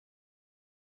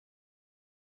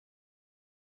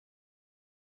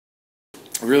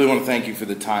I really want to thank you for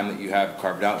the time that you have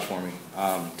carved out for me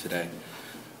today.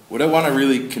 What I want to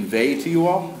really convey to you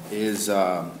all is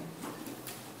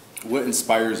what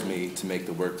inspires me to make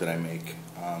the work that I make.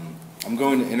 I'm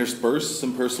going to intersperse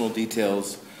some personal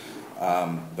details,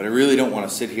 but I really don't want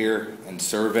to sit here and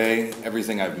survey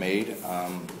everything I've made. I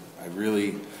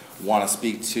really want to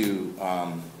speak to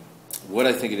what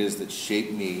I think it is that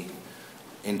shaped me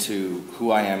into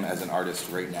who I am as an artist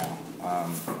right now.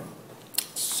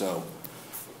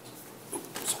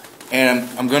 And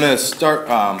I'm going to start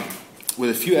with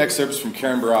a few excerpts from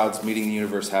Karen Barad's Meeting the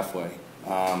Universe Halfway,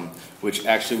 which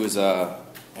actually was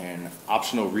an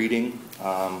optional reading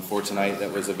for tonight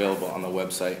that was available on the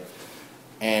website.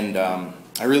 And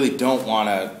I really don't want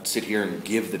to sit here and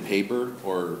give the paper,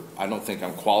 or I don't think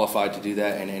I'm qualified to do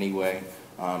that in any way.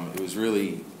 It was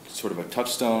really sort of a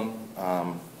touchstone,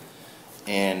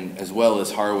 and as well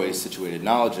as Haraway's Situated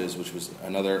Knowledges, which was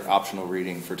another optional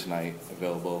reading for tonight,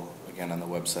 available again on the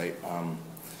website.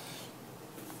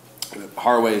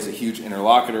 Haraway is a huge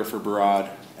interlocutor for Barad,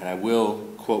 and I will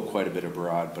quote quite a bit of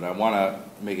Barad, but I want to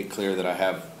make it clear that I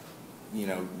have,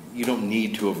 you don't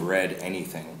need to have read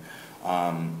anything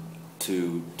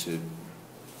to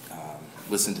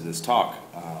listen to this talk.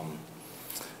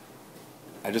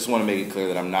 I just want to make it clear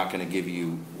that I'm not going to give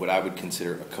you what I would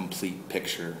consider a complete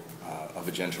picture of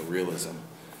Agential Realism.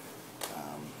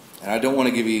 And I don't want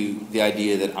to give you the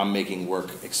idea that I'm making work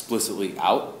explicitly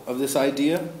out of this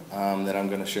idea that I'm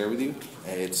going to share with you.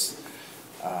 It's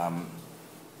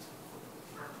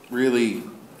really,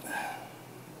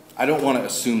 I don't want to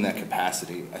assume that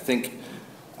capacity. I think,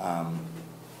 I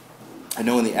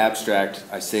know in the abstract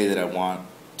I say that I wanted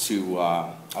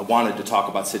to talk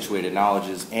about situated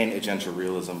knowledges and Agential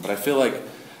Realism, but I feel like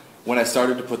when I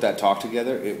started to put that talk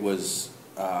together, it was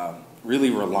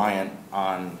really reliant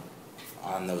on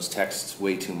those texts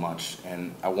way too much,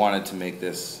 and I wanted to make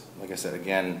this, like I said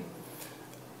again,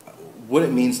 what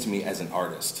it means to me as an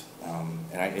artist.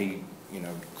 And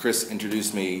Chris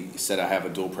introduced me. He said I have a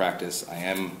dual practice. I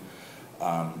am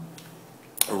a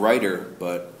writer,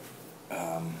 but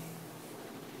I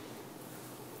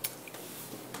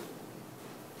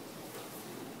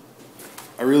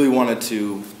really wanted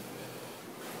to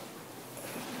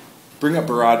bring up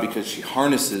Barad because she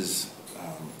harnesses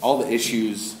all the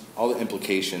issues, all the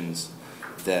implications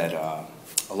that a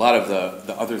lot of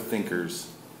the other thinkers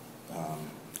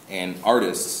and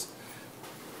artists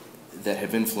that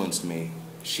have influenced me.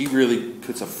 She really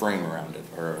puts a frame around it,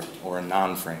 or a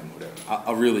non-frame, whatever.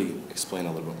 I'll really explain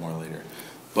a little bit more later.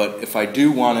 But if I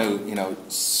do want to,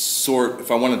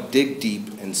 if I want to dig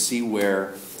deep and see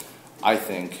where I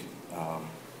think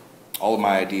all of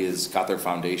my ideas got their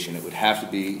foundation, it would have to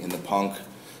be in the punk,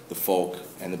 the folk,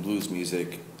 and the blues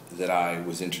music that I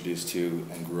was introduced to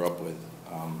and grew up with.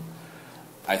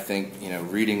 I think,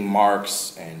 reading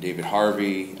Marx and David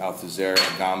Harvey, Althusser,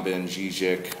 Agamben,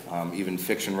 Zizek, even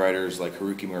fiction writers like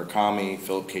Haruki Murakami,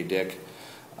 Philip K. Dick,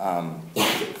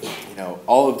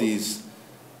 all of these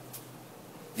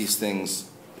things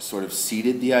sort of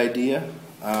seeded the idea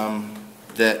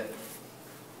that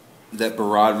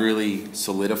Barad really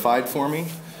solidified for me.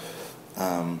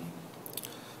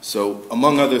 So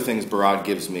among other things, Barad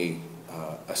gives me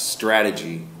a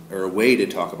strategy, or a way to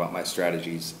talk about my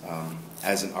strategies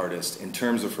as an artist in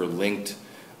terms of her linked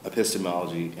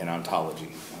epistemology and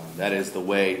ontology. That is the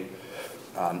way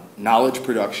knowledge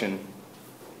production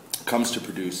comes to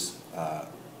produce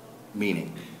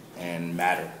meaning and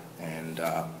matter and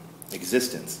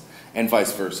existence, and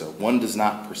vice versa. One does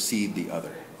not precede the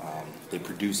other. They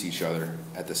produce each other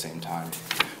at the same time,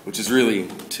 which is really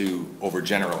to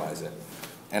overgeneralize it.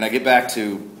 And I get back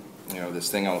to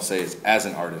this thing I will say is, as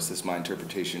an artist, this is my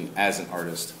interpretation as an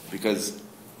artist, because,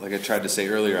 like I tried to say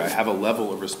earlier, I have a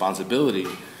level of responsibility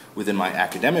within my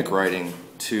academic writing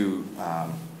to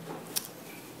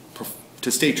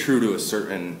stay true to a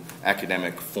certain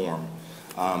academic form.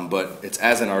 But it's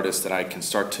as an artist that I can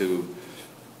start to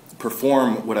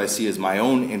perform what I see as my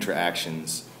own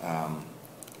interactions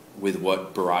with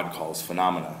what Barad calls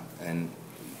phenomena, and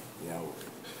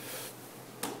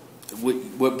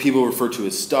what people refer to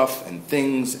as stuff and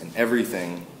things and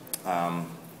everything.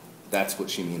 That's what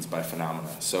she means by phenomena.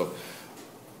 So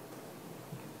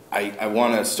I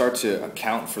want to start to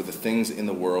account for the things in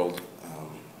the world,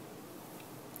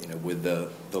 with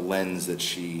the lens that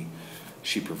she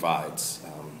provides.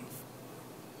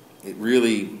 It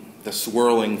really, the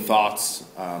swirling thoughts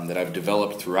that I've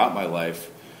developed throughout my life,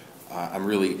 I'm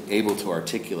really able to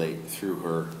articulate through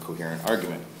her coherent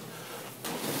argument.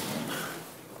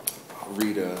 I'll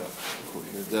read a quote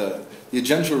here. The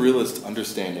agential realist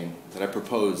understanding that I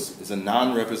propose is a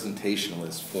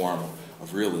non-representationalist form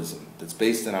of realism that's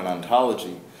based on an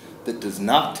ontology that does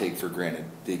not take for granted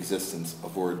the existence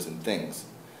of words and things,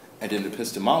 and an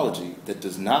epistemology that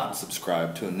does not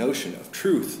subscribe to a notion of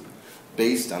truth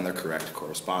based on their correct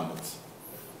correspondence.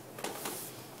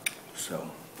 So,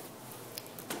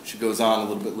 she goes on a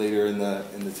little bit later in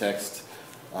the text.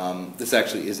 This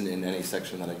actually isn't in any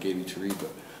section that I gave you to read, but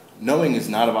knowing is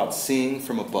not about seeing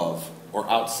from above or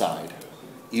outside,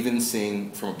 even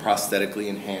seeing from a prosthetically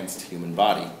enhanced human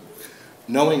body.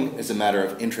 Knowing is a matter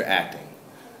of interacting.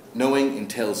 Knowing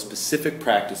entails specific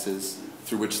practices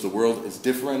through which the world is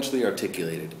differentially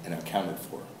articulated and accounted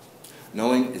for.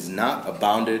 Knowing is not a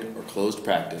bounded or closed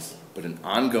practice, but an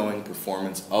ongoing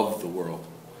performance of the world.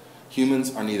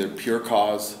 Humans are neither pure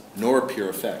cause nor pure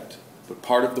effect, but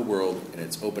part of the world in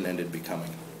its open-ended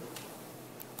becoming.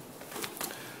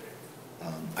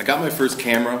 I got my first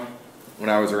camera when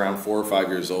I was around 4 or 5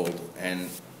 years old, and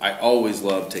I always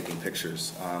loved taking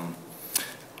pictures.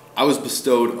 I was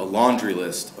bestowed a laundry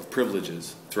list of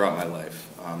privileges throughout my life,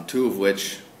 2 of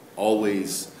which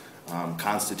always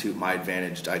constitute my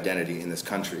advantaged identity in this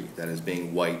country, that is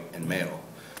being white and male.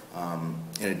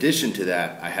 In addition to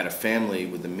that, I had a family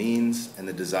with the means and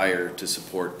the desire to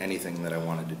support anything that I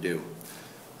wanted to do.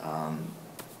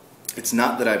 It's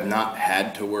not that I've not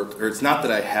had to work, or it's not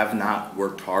that I have not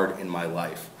worked hard in my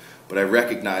life, but I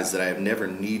recognize that I have never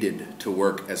needed to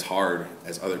work as hard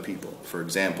as other people. For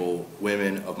example,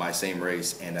 women of my same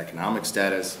race and economic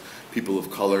status, people of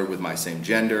color with my same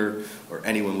gender, or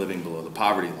anyone living below the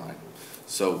poverty line.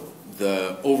 So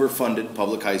the overfunded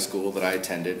public high school that I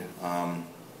attended,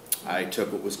 I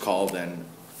took what was called an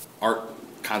art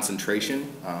concentration,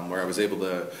 where I was able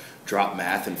to drop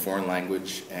math and foreign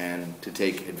language and to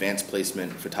take advanced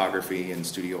placement photography and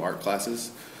studio art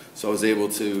classes. So I was able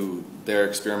to there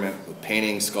experiment with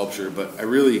painting, sculpture, but I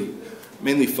really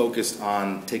mainly focused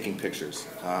on taking pictures.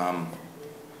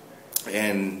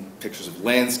 And pictures of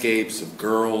landscapes, of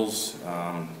girls,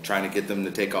 trying to get them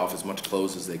to take off as much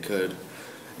clothes as they could.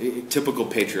 Typical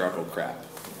patriarchal crap.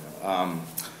 I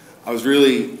was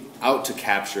really out to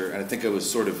capture, and I think I was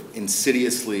sort of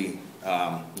insidiously,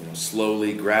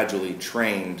 slowly, gradually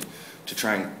trained to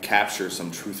try and capture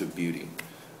some truth of beauty.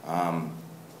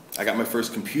 I got my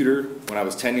first computer when I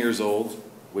was 10 years old,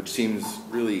 which seems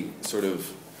really sort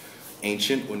of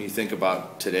ancient when you think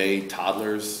about today.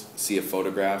 Toddlers see a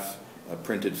photograph, a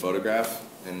printed photograph,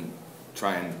 and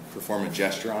try and perform a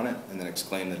gesture on it and then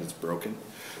exclaim that it's broken.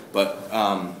 But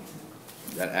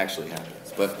that actually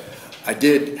happens. But I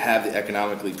did have the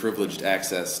economically privileged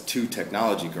access to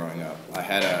technology growing up. I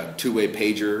had a two-way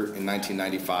pager in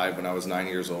 1995 when I was 9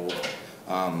 years old.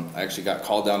 I actually got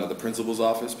called down to the principal's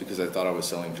office because I thought I was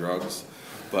selling drugs.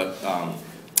 But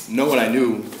no one I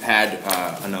knew had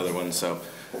another one, so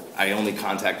I only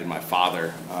contacted my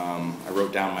father. I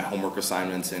wrote down my homework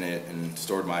assignments in it and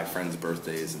stored my friends'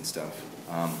 birthdays and stuff.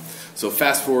 So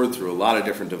fast forward through a lot of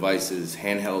different devices,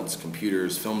 handhelds,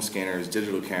 computers, film scanners,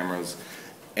 digital cameras,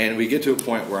 and we get to a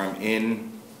point where I'm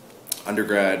in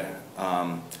undergrad,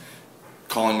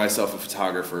 calling myself a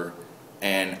photographer,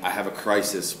 and I have a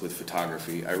crisis with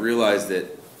photography. I realize that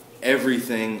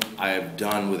everything I have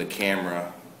done with a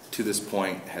camera to this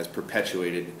point has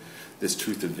perpetuated this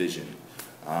truth of vision.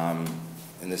 And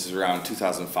this is around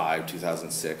 2005,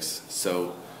 2006.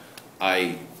 So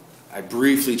I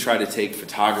briefly tried to take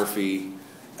photography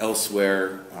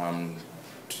elsewhere,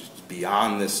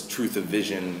 beyond this truth of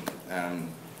vision,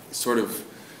 sort of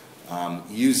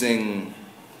using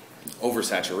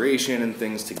oversaturation and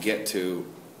things to get to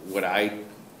what I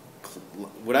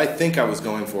think I was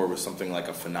going for was something like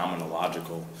a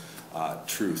phenomenological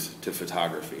truth to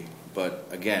photography. But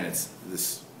again, it's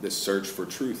this search for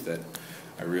truth that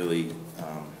I really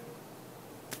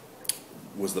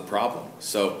was the problem.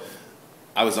 So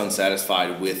I was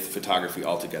unsatisfied with photography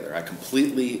altogether. I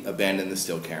completely abandoned the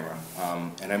still camera,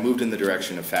 and I moved in the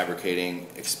direction of fabricating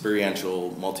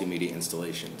experiential multimedia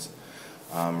installations,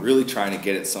 really trying to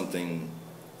get at something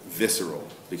visceral,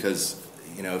 because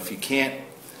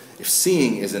if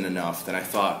seeing isn't enough, then I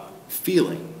thought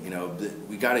feeling,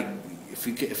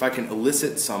 if I can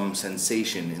elicit some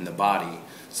sensation in the body,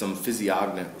 some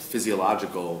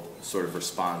physiological sort of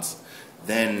response,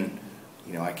 then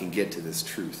I can get to this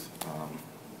truth.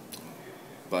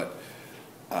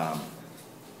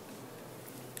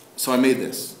 So I made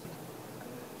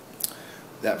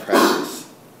that practice.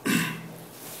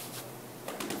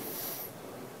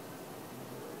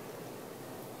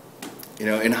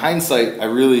 In hindsight, I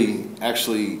really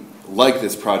actually like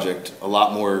this project a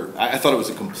lot more. I thought it was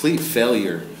a complete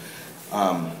failure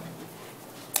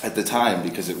at the time,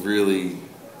 because it really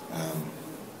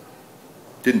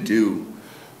didn't do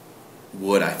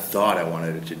what I thought I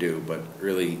wanted it to do, but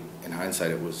really, in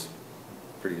hindsight, it was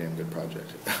a pretty damn good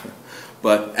project.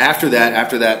 But after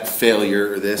that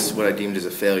failure, or this, what I deemed as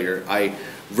a failure, I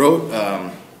wrote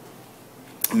a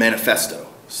manifesto.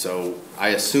 So I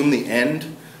assumed the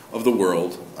end of the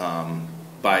world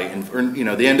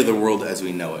the end of the world as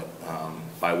we know it,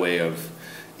 by way of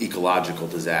ecological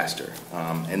disaster.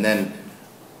 And then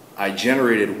I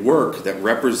generated work that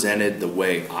represented the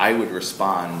way I would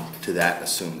respond to that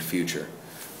assumed future.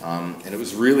 And it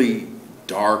was really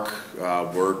dark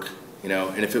work,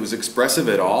 and if it was expressive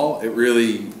at all, it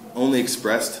really only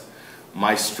expressed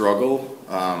my struggle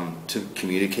to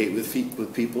communicate with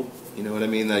people. You know what I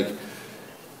mean? Like,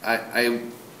 I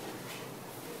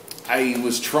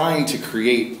was trying to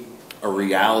create a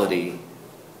reality,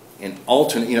 an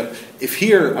alternate. If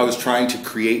here I was trying to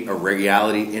create a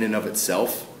reality in and of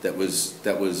itself that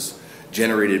was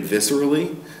generated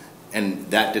viscerally, and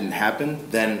that didn't happen,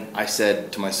 then I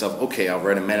said to myself, okay, I'll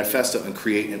write a manifesto and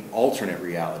create an alternate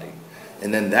reality.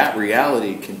 And then that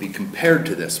reality can be compared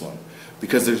to this one,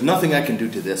 because there's nothing I can do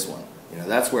to this one.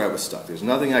 That's where I was stuck. There's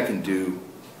nothing I can do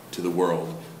to the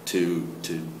world to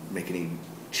make any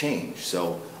change.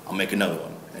 So I'll make another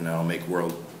one, and I'll make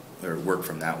work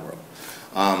from that world.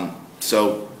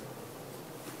 So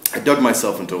I dug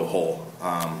myself into a hole.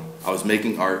 I was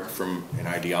making art from an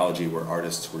ideology where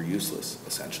artists were useless,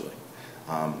 essentially.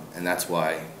 And that's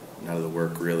why none of the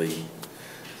work really,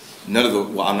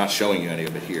 well, I'm not showing you any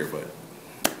of it here, but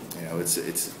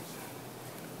it's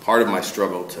part of my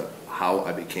struggle to how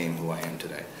I became who I am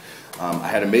today. I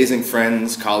had amazing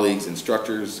friends, colleagues,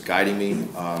 instructors guiding me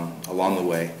along the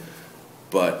way,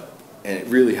 and it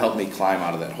really helped me climb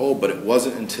out of that hole. But it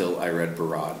wasn't until I read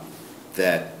Barad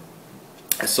that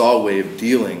I saw a way of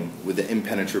dealing with the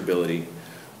impenetrability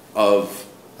of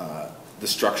the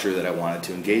structure that I wanted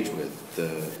to engage with.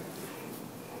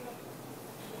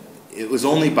 It was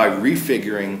only by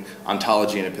refiguring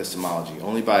ontology and epistemology,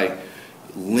 only by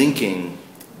linking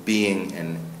being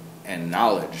and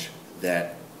knowledge,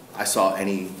 that I saw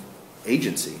any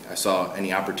agency. I saw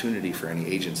any opportunity for any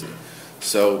agency.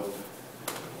 So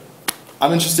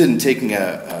I'm interested in taking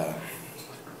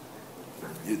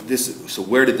so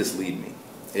where did this lead me?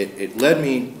 It led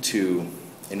me to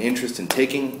an interest in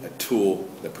taking a tool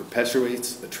that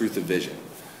perpetuates the truth of vision,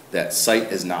 that sight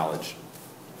as knowledge,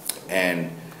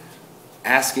 and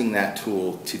asking that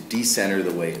tool to decenter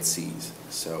the way it sees.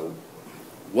 So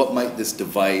what might this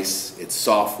device, its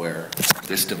software,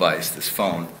 this device, this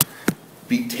phone,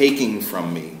 be taking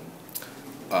from me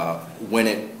when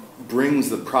it brings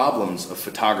the problems of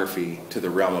photography to the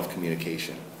realm of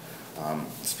communication?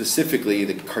 Specifically,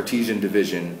 the Cartesian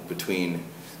division between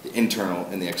the internal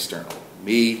and the external.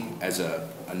 Me as a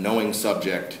knowing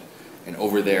subject, and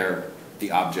over there, the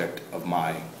object of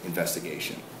my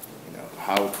investigation.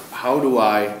 How do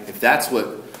I, if that's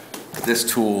what this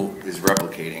tool is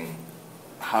replicating,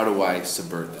 how do I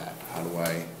subvert that? How do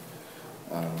I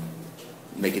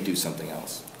make it do something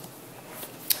else?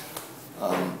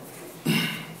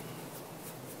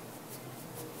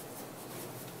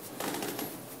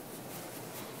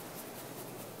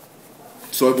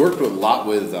 So I've worked a lot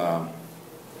with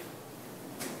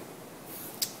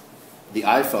the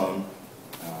iPhone,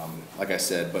 like I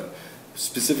said, but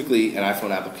specifically an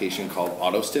iPhone application called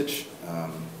AutoStitch,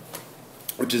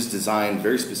 which is designed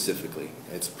very specifically.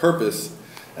 Its purpose,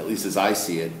 at least as I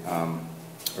see it,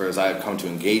 or as I have come to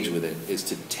engage with it, is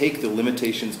to take the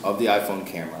limitations of the iPhone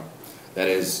camera. That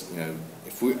is,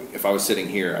 if I was sitting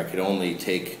here, I could only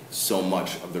take so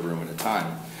much of the room at a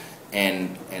time,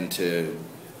 and to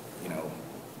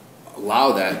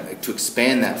allow that, to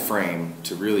expand that frame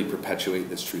to really perpetuate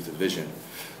this truth of vision.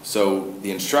 So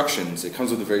the instructions, it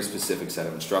comes with a very specific set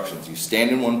of instructions. You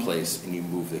stand in one place and you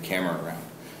move the camera around.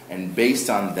 And based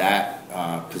on that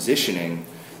positioning,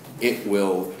 it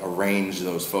will arrange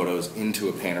those photos into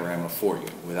a panorama for you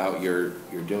without your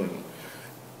doing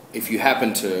it. If you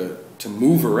happen to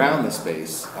move around the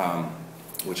space,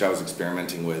 which I was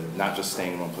experimenting with, not just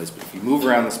staying in one place, but if you move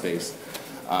around the space,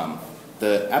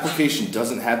 the application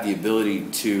doesn't have the ability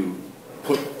to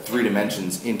put 3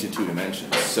 dimensions into 2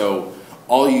 dimensions. So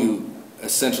all you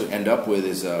essentially end up with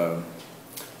is a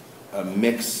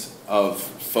mix of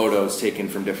photos taken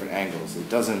from different angles. It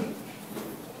doesn't,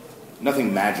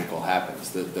 nothing magical happens.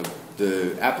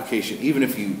 The application, even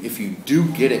if you do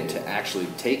get it to actually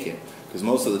take it, because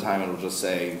most of the time it'll just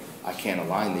say, I can't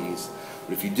align these,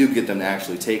 but if you do get them to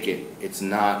actually take it, it's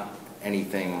not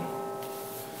anything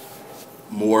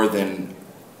more than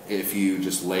if you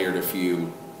just layered a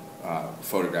few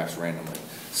photographs randomly.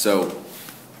 So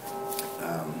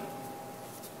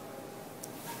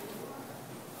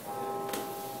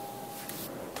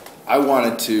I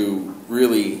wanted to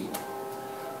really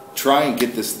try and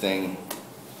get this thing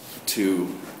to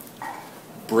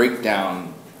break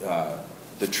down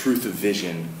the truth of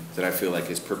vision that I feel like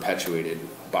is perpetuated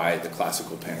by the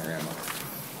classical panorama.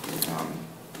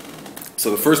 So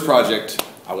the first project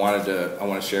I want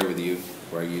to share with you,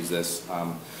 where I use this,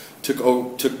 took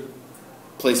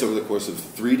place over the course of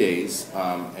 3 days,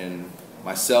 and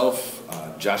myself,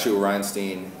 Joshua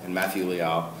Reinstein, and Matthew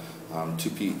Leal,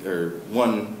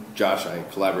 one Josh I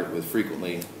collaborate with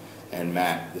frequently, and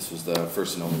Matt, this was the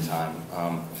first and only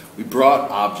time. We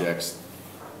brought objects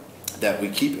that we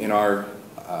keep in our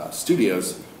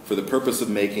studios for the purpose of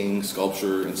making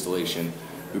sculpture, installation.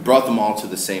 We brought them all to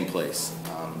the same place.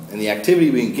 And the activity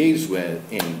we engaged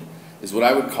in is what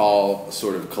I would call a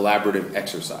sort of collaborative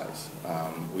exercise.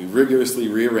 We rigorously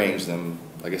rearranged them,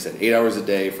 like I said, 8 hours a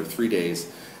day for 3 days,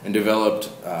 and developed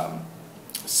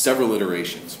several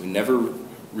iterations. We never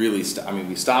really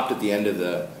we stopped at the end of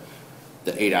the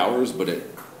 8 hours, but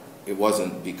it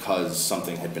wasn't because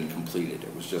something had been completed.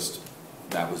 It was just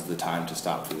that was the time to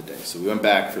stop for the day. So we went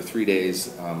back for 3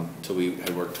 days until we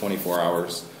had worked 24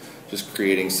 hours, just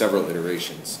creating several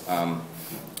iterations.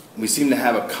 We seem to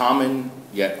have a common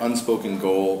yet unspoken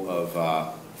goal of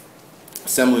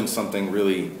assembling something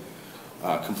really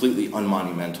completely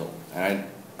unmonumental. And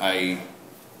I'm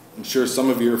sure some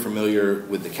of you are familiar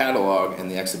with the catalog and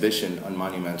the exhibition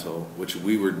Unmonumental, which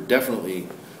we were definitely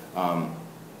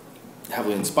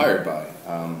heavily inspired by.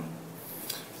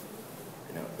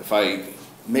 If I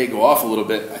may go off a little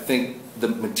bit, I think the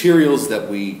materials that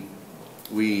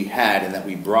we had and that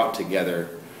we brought together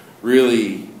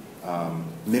really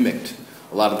mimicked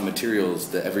a lot of the materials,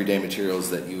 the everyday materials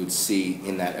that you would see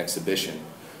in that exhibition.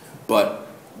 But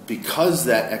because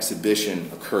that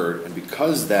exhibition occurred and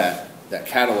because that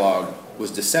catalog was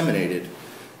disseminated,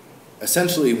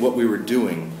 essentially what we were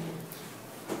doing,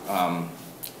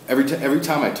 every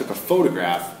time I took a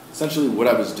photograph, essentially what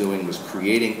I was doing was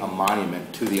creating a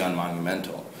monument to the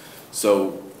unmonumental.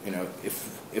 So,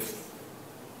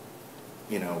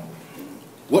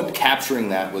 what capturing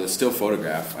that with a still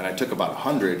photograph, and I took about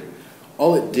 100,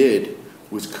 all it did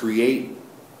was create,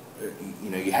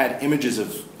 you had images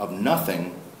of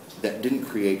nothing that didn't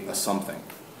create a something.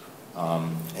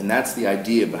 And that's the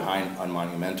idea behind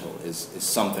Unmonumental, is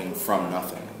something from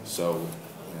nothing. So,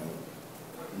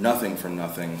 nothing from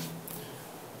nothing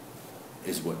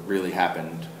is what really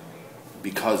happened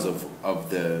because of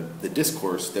the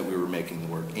discourse that we were making the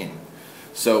work in.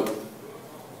 So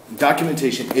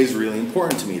documentation is really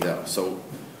important to me, though. So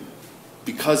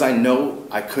because I know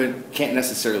I can't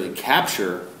necessarily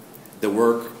capture the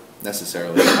work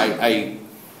necessarily, I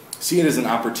see it as an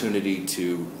opportunity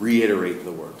to reiterate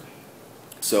the work.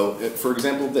 So, for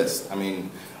example, this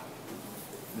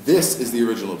is the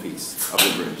original piece of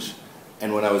the bridge.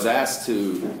 And when I was asked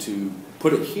to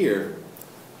put it here,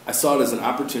 I saw it as an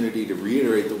opportunity to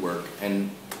reiterate the work.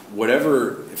 And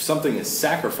if something is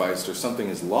sacrificed or something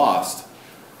is lost,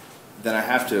 then I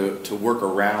have to work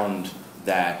around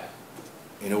that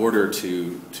in order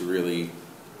to really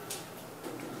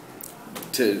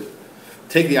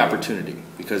take the opportunity.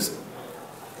 Because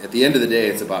at the end of the day,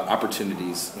 it's about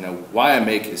opportunities. Why I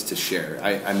make is to share.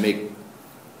 I make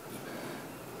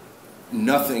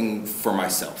nothing for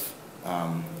myself.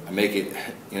 I make it,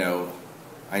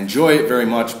 I enjoy it very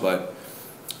much, but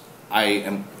I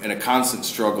am in a constant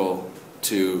struggle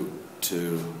to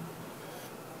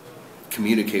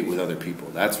communicate with other people.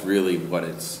 That's really what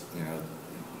it's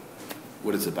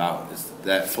about. Is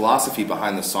that philosophy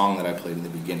behind the song that I played in the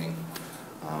beginning.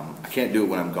 I can't do it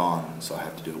when I'm gone, so I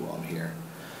have to do it while I'm here.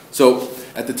 So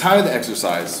at the time of the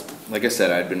exercise, like I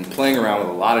said, I'd been playing around with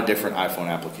a lot of different iPhone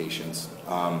applications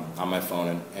on my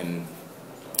phone and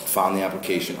found the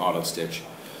application AutoStitch.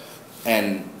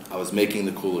 And I was making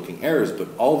the cool looking errors, but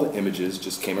all the images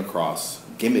just came across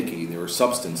gimmicky. They were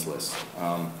substanceless.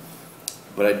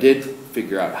 But I did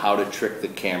figure out how to trick the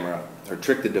camera, or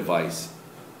trick the device,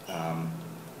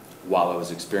 while I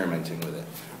was experimenting with it.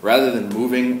 Rather than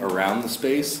moving around the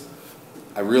space,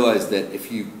 I realized that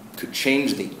if you could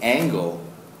change the angle,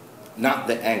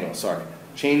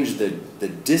 change the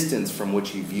distance from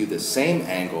which you view the same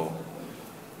angle,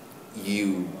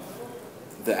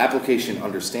 the application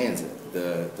understands it.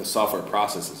 The software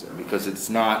processes it, because it's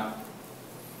not,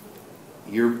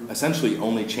 you're essentially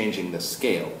only changing the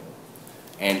scale.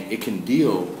 And it can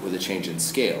deal with a change in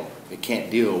scale. It can't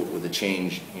deal with a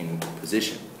change in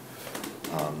position.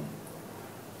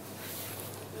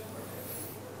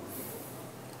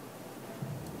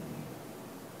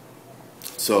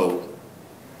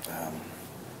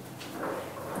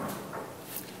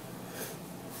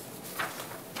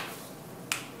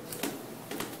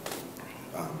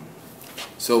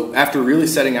 So after really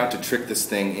setting out to trick this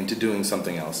thing into doing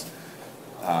something else,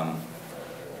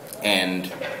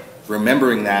 and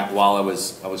remembering that while I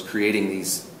was creating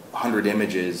these 100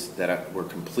 images that were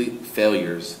complete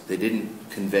failures, they didn't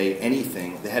convey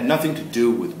anything. They had nothing to do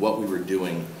with what we were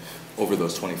doing over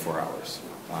those 24 hours,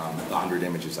 the 100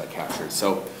 images I captured.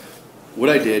 So what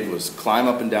I did was climb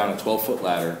up and down a 12-foot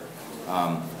ladder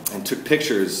and took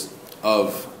pictures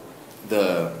of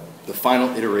the final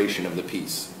iteration of the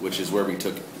piece, which is where we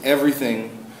took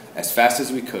everything as fast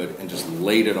as we could and just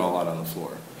laid it all out on the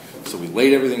floor. So we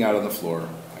laid everything out on the floor.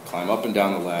 I climb up and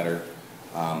down the ladder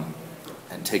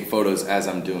and take photos as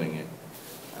I'm doing it.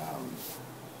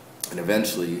 And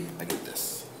eventually I get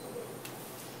this.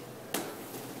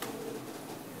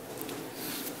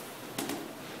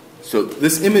 So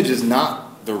this image is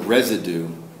not the residue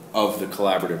of the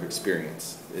collaborative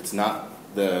experience. It's not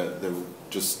the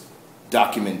just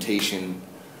documentation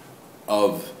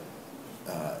of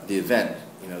the event.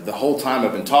 You know, the whole time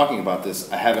I've been talking about this,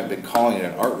 I haven't been calling it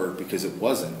an artwork because it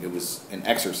wasn't. It was an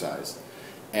exercise.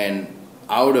 And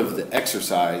out of the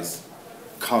exercise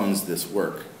comes this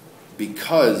work,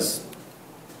 because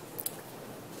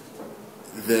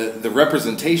the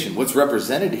representation, what's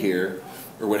represented here,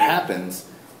 or what happens,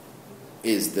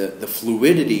 is the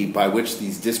fluidity by which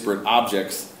these disparate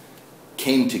objects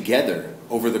came together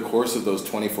over the course of those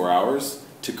 24 hours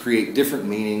to create different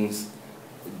meanings,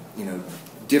 you know,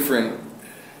 different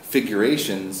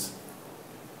figurations,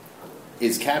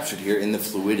 is captured here in the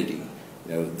fluidity.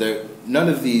 You know, none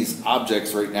of these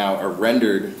objects right now are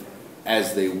rendered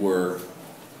as they were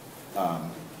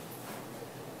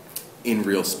in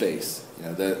real space. You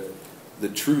know, the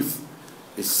truth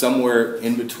is somewhere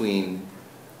in between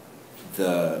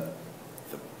or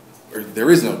there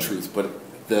is no truth, but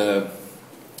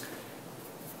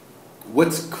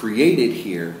what's created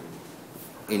here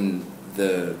in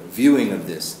the viewing of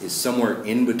this is somewhere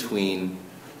in between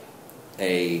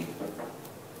a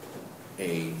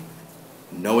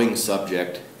knowing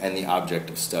subject and the object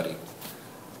of study.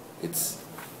 It's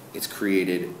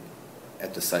created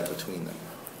at the site between them.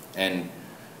 And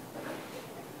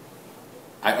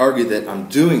I argue that I'm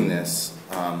doing this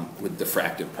with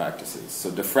diffractive practices.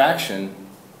 So diffraction,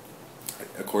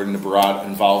 according to Barad,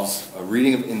 involves a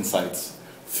reading of insights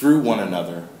through one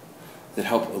another that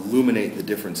help illuminate the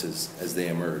differences as they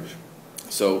emerge.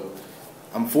 So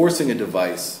I'm forcing a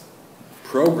device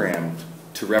programmed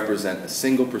to represent a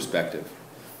single perspective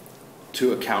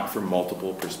to account for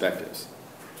multiple perspectives.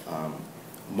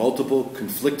 Multiple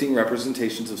conflicting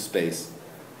representations of space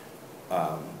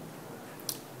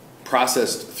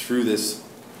processed through this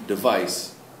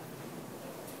device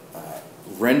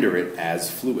render it as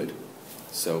fluid.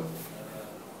 So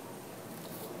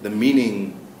the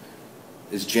meaning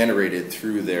is generated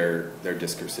through their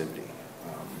discursivity.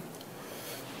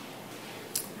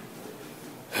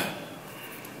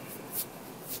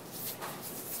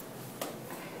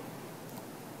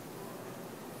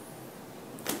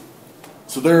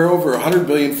 So there are over 100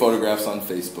 billion photographs on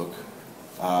Facebook.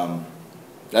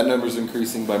 That number is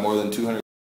increasing by more than 200.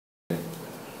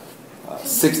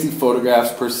 60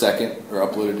 photographs per second are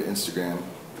uploaded to Instagram.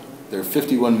 There are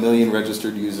 51 million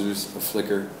registered users of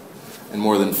Flickr, and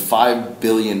more than 5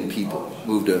 billion people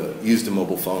used a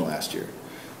mobile phone last year.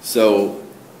 So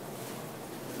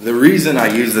the reason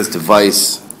I use this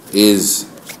device is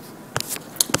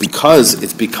because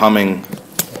it's becoming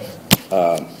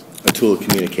a tool of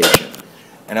communication.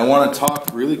 And I want to talk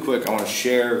really quick. I want to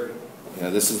share, you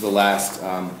know, this is the last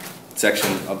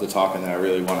section of the talk, and then I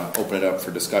really want to open it up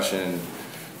for discussion and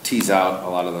tease out a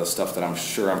lot of the stuff that I'm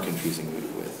sure I'm confusing you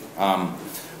with.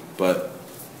 But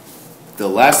the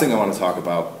last thing I want to talk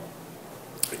about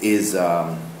is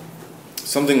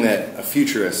something that a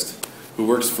futurist who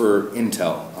works for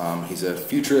Intel, he's a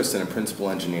futurist and a principal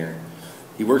engineer.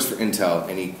 He works for Intel,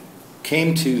 and he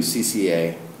came to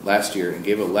CCA last year and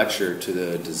gave a lecture to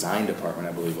the design department,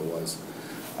 I believe it was,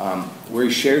 where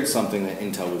he shared something that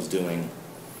Intel was doing.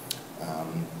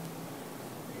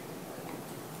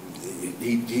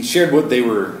 He shared what they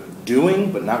were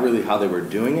doing, but not really how they were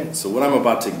doing it. So what I'm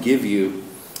about to give you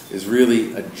is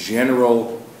really a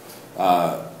general.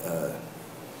 I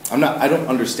don't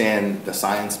understand the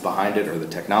science behind it or the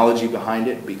technology behind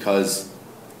it, because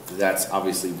that's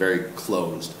obviously very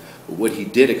closed. But what he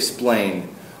did explain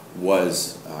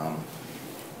was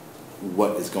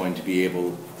what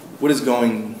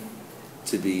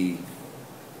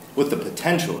the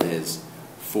potential is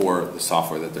for the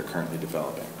software that they're currently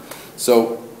developing.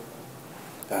 So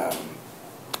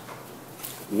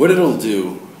what it'll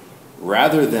do,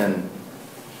 rather than,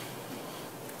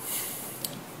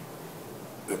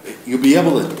 you'll be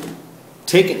able to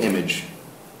take an image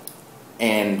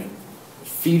and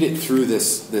feed it through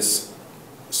this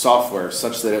software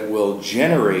such that it will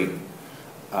generate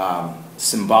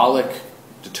symbolic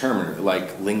determiner,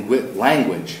 like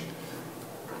language,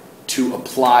 to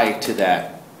apply to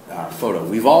that photo.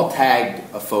 We've all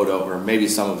tagged a photo, or maybe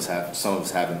some of us have, some of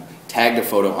us haven't, tagged a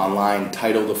photo online,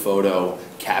 titled a photo,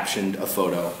 captioned a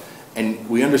photo, and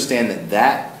we understand that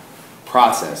that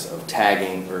process of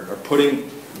tagging or putting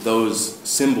those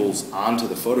symbols onto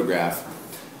the photograph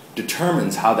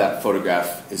determines how that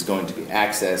photograph is going to be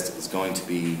accessed, is going to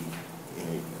be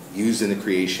used in the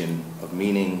creation of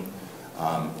meaning,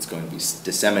 it's going to be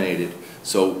disseminated.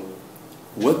 So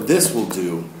what this will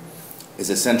do is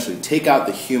essentially take out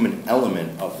the human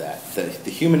element of that.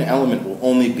 The human element will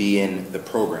only be in the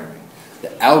programming.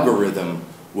 The algorithm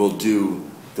will do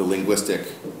the linguistic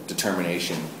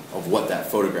determination of what that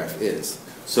photograph is,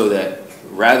 so that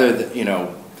rather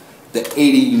than, the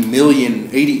 80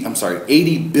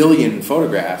 billion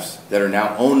photographs that are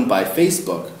now owned by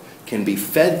Facebook can be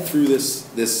fed through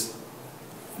this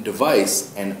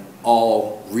device and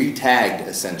all re-tagged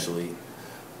essentially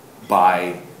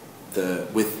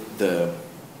with the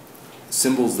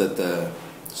symbols that the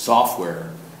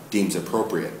software deems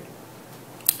appropriate.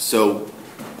 So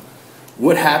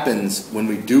what happens when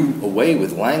we do away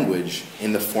with language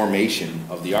in the formation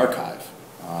of the archive?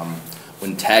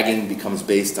 When tagging becomes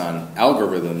based on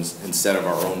algorithms instead of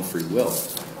our own free will?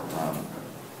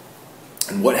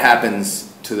 And what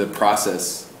happens to the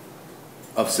process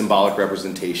of symbolic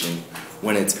representation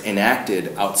when it's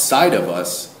enacted outside of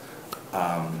us,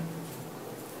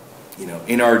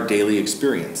 in our daily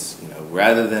experience?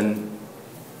 Rather than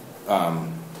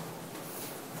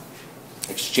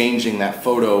exchanging that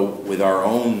photo with our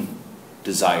own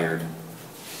desired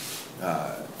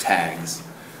tags,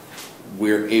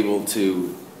 we're able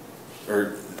to,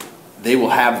 or they will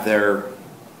have their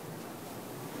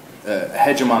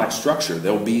hegemonic structure.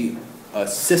 There will be a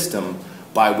system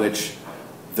by which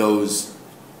those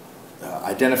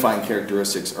identifying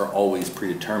characteristics are always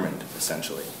predetermined,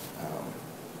 essentially.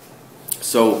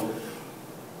 So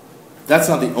that's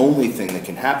not the only thing that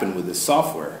can happen with this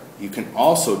software. You can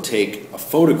also take a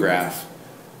photograph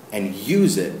and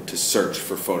use it to search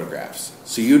for photographs.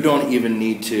 So you don't even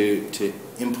need to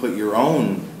input your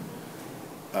own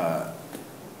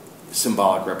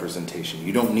symbolic representation.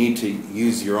 You don't need to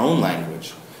use your own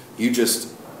language. You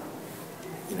just,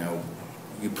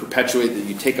 you perpetuate that.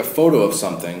 You take a photo of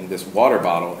something, this water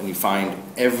bottle, and you find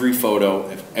every photo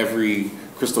of every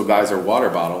Crystal Geyser water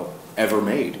bottle ever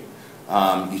made.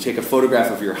 You take a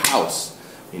photograph of your house,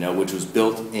 which was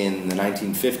built in the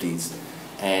 1950s,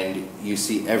 and you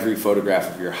see every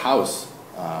photograph of your house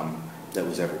that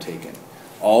was ever taken,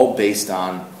 all based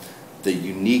on the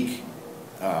unique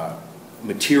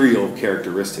material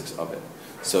characteristics of it.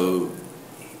 So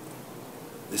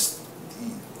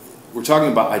we're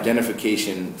talking about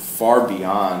identification far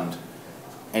beyond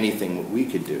anything that we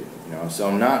could do. So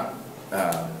I'm not.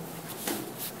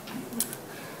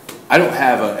 I don't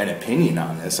have an opinion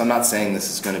on this. I'm not saying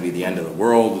this is going to be the end of the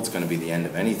world. It's going to be the end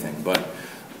of anything. But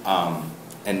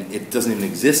and it doesn't even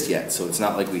exist yet. So it's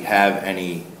not like we have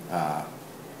any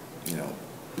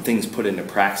things put into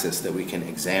praxis that we can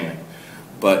examine.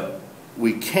 But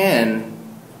we can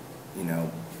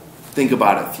think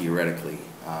about it theoretically.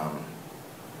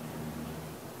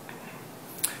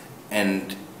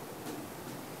 And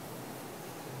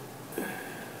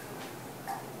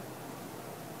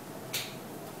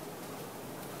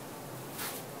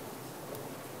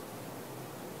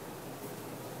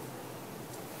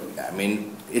I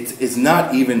mean, it's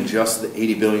not even just the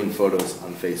 80 billion photos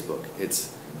on Facebook.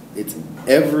 It's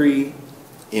every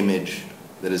image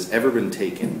that has ever been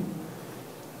taken.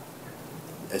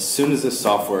 As soon as this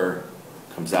software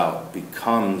comes out,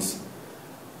 becomes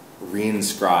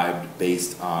reinscribed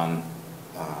based on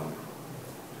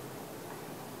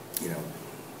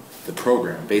the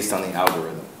program, based on the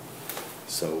algorithm.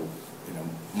 So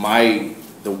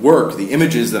the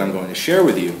images that I'm going to share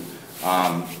with you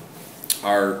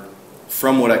are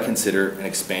from what I consider an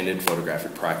expanded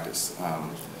photographic practice.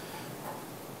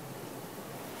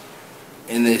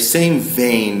 In the same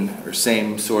vein or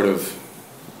same sort of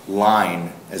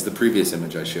line as the previous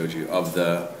image I showed you of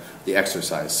the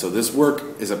exercise. So this work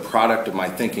is a product of my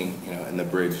thinking, in the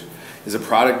bridge, is a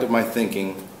product of my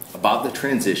thinking about the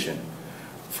transition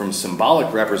from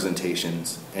symbolic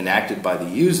representations enacted by the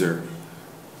user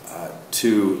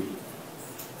to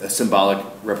a symbolic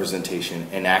representation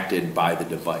enacted by the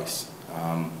device.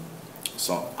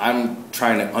 So I'm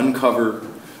trying to uncover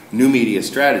new media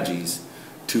strategies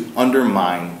to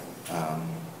undermine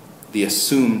the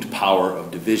assumed power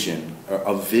of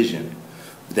vision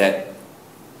that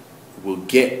will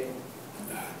get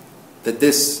that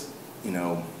this,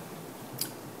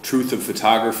 truth of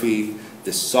photography,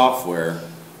 this software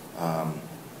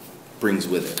brings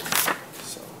with it.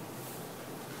 So,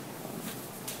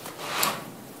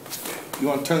 you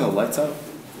want to turn the lights out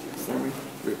for me,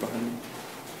 right behind me?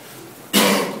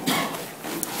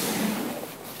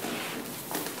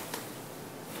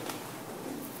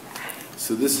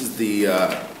 So this is the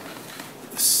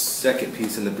second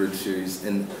piece in the bridge series,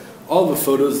 and all the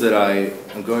photos that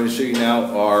I'm going to show you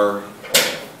now are,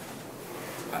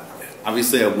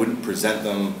 obviously I wouldn't present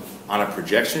them on a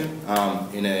projection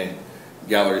in a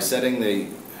gallery setting.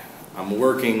 I'm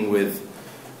working with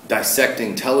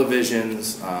dissecting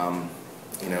televisions,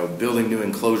 building new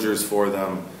enclosures for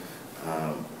them,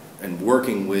 and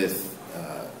working with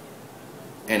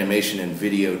animation and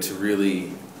video to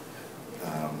really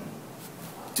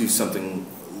do something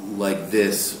like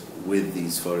this with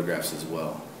these photographs as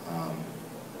well.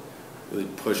 Really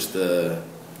push the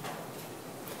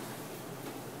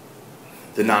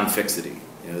non-fixity,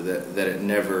 that it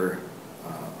never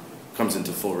comes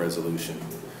into full resolution.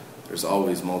 There's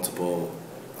always multiple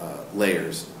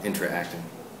layers interacting.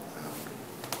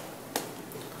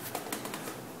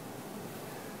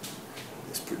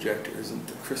 This projector isn't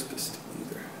the crispest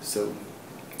either. So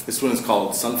this one is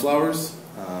called Sunflowers.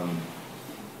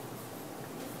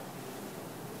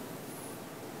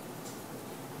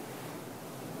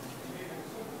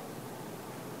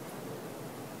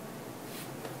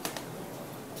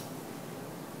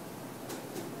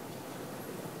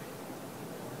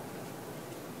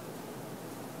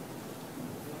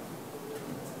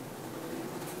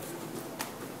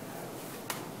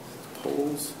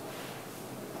 Poles.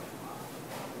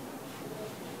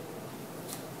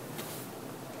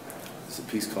 There's a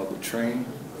piece called The Train.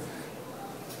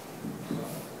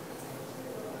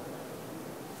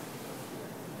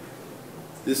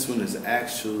 This one is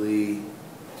actually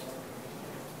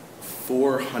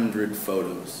 400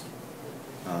 photos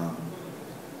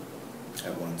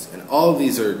at once. And all of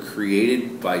these are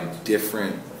created by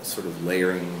different sort of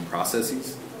layering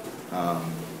processes.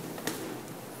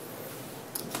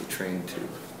 Train tube.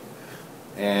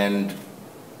 And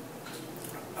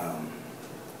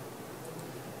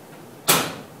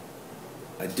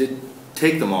I did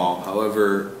take them all.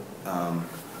 However,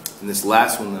 in this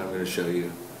last one that I'm going to show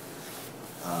you,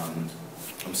 I'm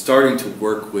starting to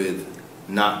work with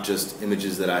not just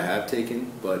images that I have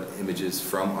taken, but images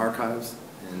from archives,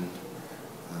 and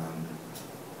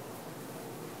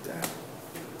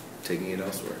taking it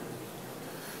elsewhere.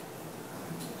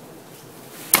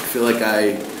 I feel like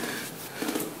I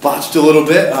botched a little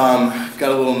bit,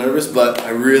 got a little nervous, but I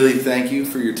really thank you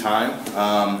for your time,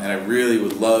 and I really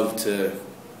would love to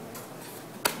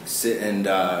sit and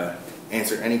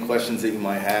answer any questions that you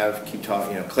might have, keep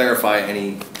talking, clarify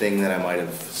anything that I might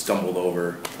have stumbled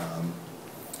over.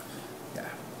 Yeah.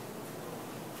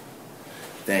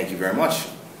 Thank you very much.